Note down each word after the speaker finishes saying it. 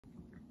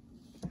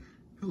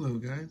Hello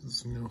guys,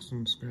 it's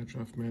Nelson Scratch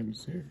Off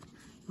Madness here,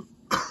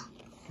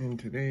 and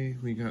today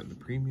we got the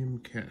Premium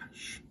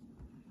Cash,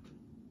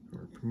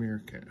 or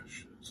Premier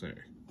Cash,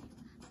 sorry.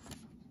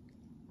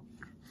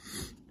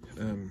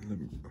 The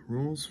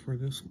rules for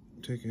this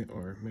ticket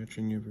are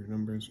matching of your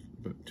numbers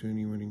but to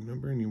any winning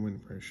number and you win the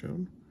prize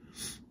shown.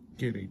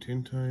 Get a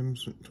 10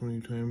 times,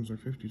 20 times, or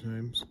 50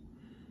 times,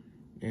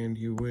 and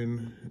you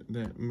win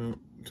that amount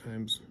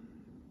times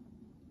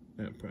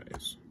that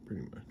prize,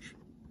 pretty much.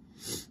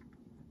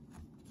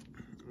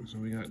 So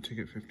we got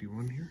ticket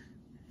 51 here.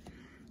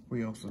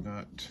 We also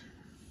got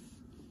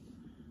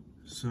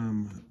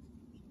some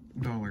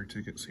dollar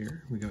tickets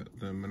here. We got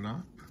the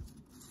Monop.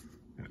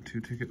 Got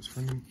 2 tickets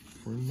for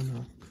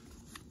Monop.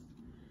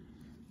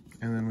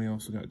 And then we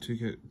also got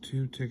 2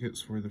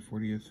 tickets for the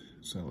 40th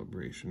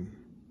celebration,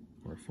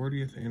 or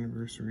 40th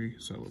anniversary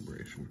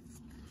celebration.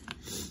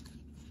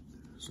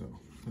 So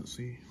let's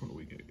see what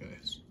we get,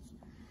 guys.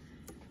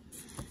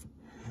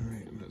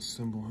 Alright, let's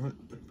symbol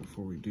hunt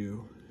before we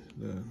do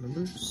the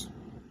numbers.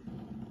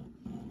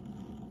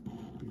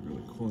 Be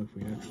really cool if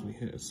we actually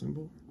hit a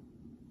symbol.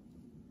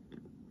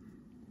 Let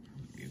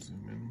me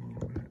zoom in a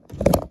little bit.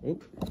 Oh,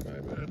 my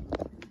bad.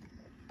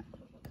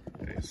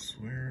 I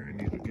swear I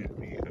need to get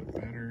me a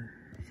better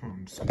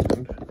phone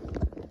stand. Oh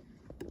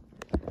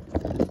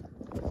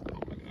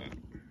my god.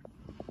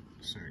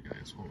 Sorry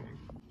guys, hold on.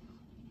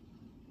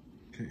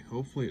 Okay,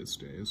 hopefully it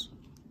stays.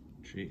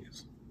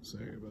 Jeez,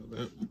 sorry about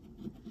that.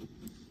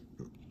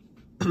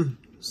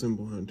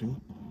 Symbol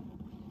hunting.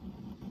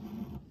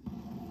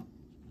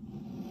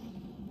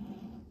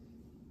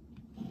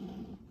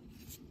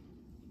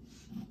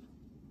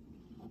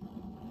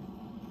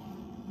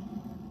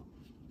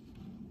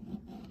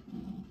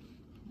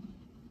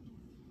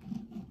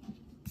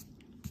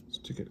 This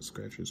ticket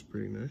scratch is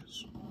pretty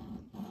nice.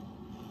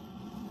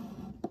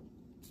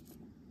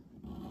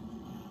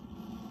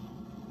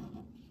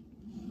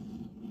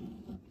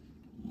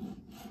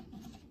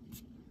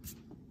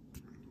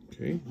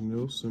 Okay,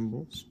 no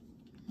symbols.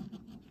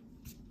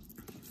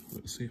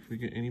 Let's see if we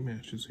get any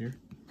matches here.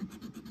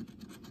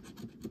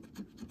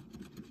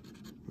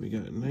 We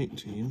got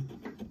 19.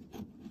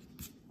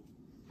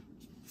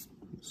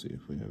 Let's see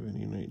if we have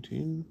any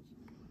 19.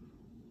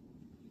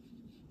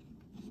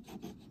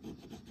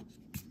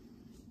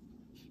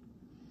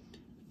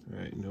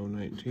 Alright, no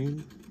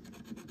 19.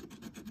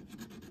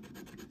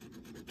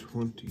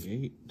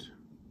 28.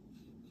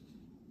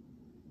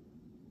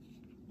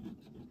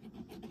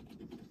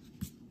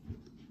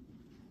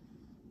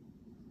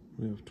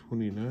 We have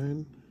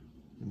 29.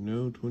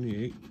 No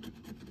 28.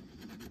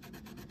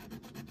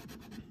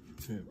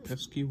 We have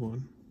pesky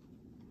 1.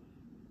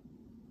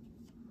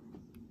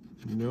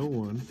 No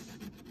 1.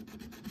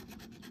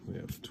 We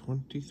have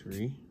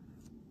 23.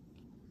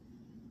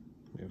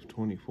 We have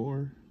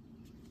 24.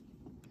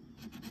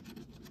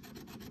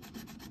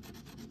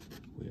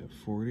 We have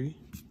 40.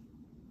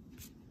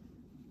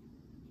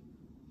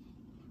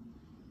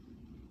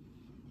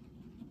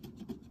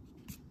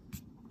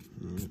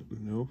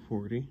 No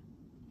 40.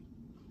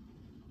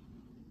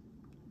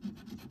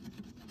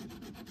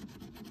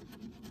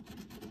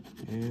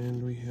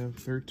 And we have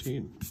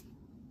 13.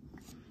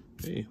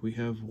 Hey, we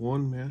have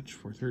 1 match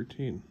for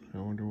 13. I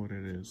wonder what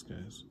it is,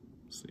 guys.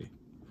 Let's see.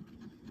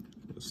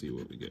 Let's see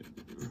what we get.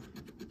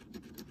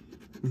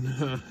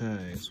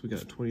 Nice. We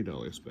got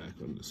 $20 back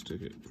on this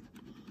ticket.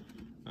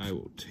 I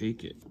will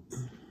take it.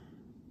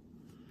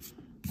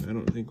 I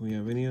don't think we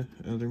have any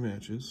other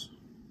matches.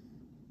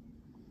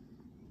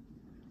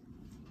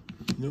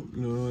 Nope,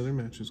 no other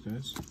matches,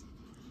 guys.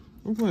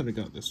 I'm glad I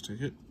got this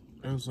ticket.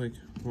 I was like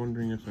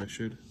wondering if I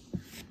should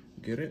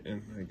get it,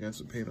 and I guess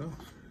it paid off.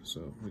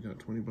 So we got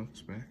 20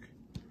 bucks back,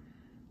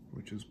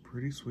 which is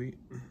pretty sweet.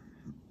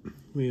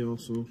 We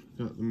also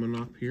got the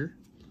Monop here.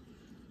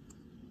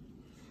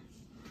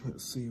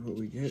 Let's see what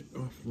we get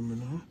off the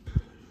Monop.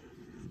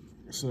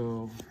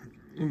 So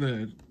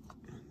the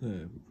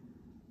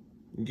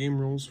game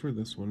rules for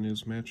this one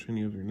is match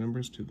any of your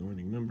numbers to the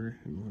winning number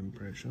and win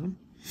prize shown.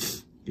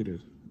 Get a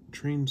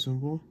train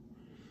symbol,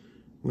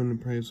 win the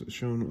prize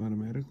shown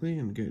automatically,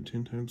 and get a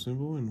 10 times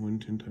symbol and win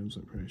 10 times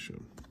that prize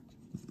shown.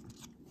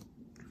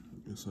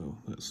 So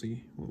let's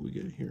see what we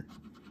get here.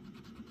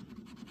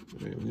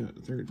 Okay, we got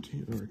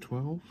 13 or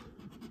 12.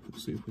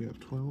 Let's see if we have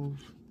 12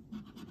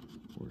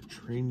 or a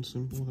train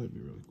symbol. That'd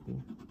be really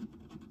cool.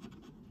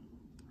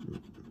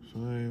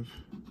 5,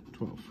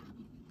 12.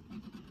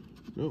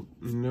 Nope,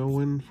 no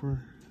win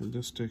for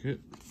this ticket.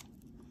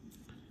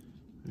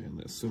 And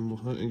let's symbol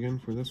hunt again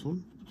for this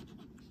one.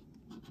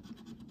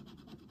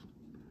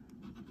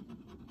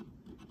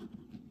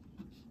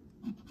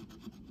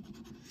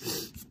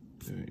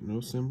 Alright, no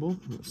symbol.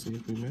 Let's see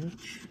if we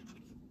match.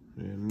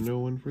 And no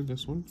one for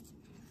this one.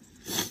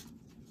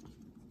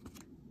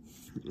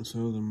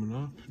 So the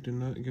Monop did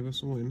not give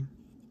us a win.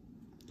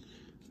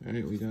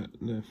 Alright, we got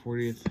the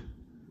 40th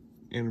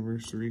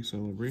anniversary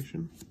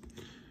celebration.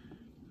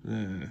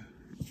 The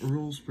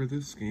rules for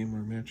this game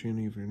are match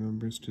any of your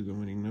numbers to the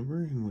winning number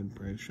and win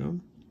prize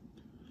shown.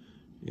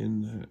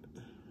 In that,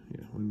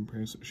 win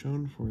prize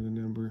shown for the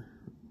number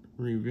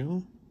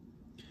reveal,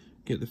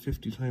 get the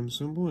 50 times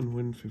symbol, and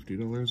win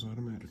 $50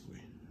 automatically.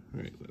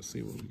 Alright, let's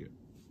see what we get.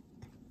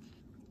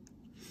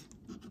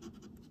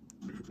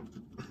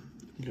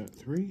 We got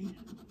 3,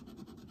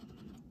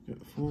 we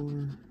got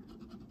 4,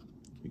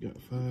 we got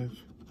 5,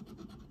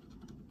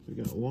 we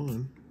got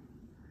 1.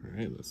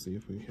 Alright, let's see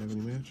if we have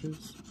any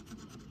matches.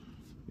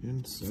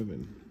 And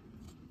 7.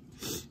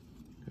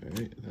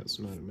 Alright, that's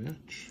not a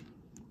match.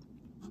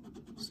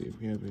 Let's see if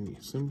we have any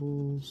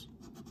symbols.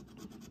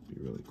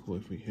 Be really cool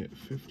if we hit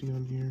 50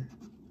 on here.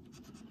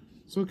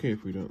 It's okay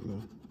if we don't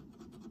though.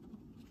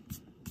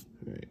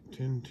 Alright,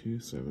 10, 2,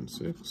 7,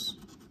 6,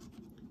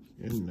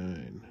 and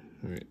 9.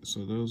 Alright,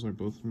 so those are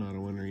both not a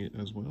winner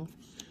as well.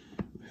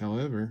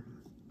 However,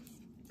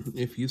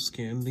 if you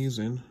scan these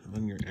in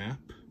on your app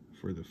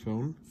for the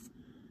phone,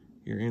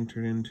 you're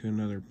entered into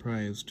another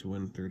prize to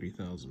win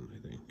 30,000,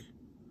 I think.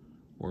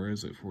 Or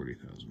is it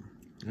 40,000?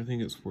 I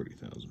think it's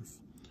 40,000.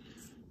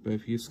 But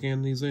if you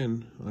scan these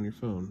in on your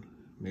phone,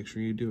 make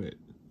sure you do it,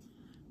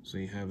 so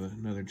you have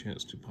another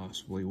chance to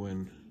possibly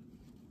win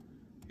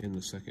in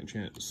the second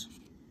chance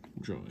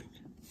drawing.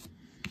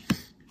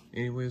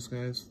 Anyways,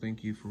 guys,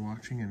 thank you for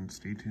watching, and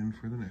stay tuned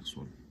for the next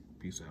one.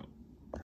 Peace out.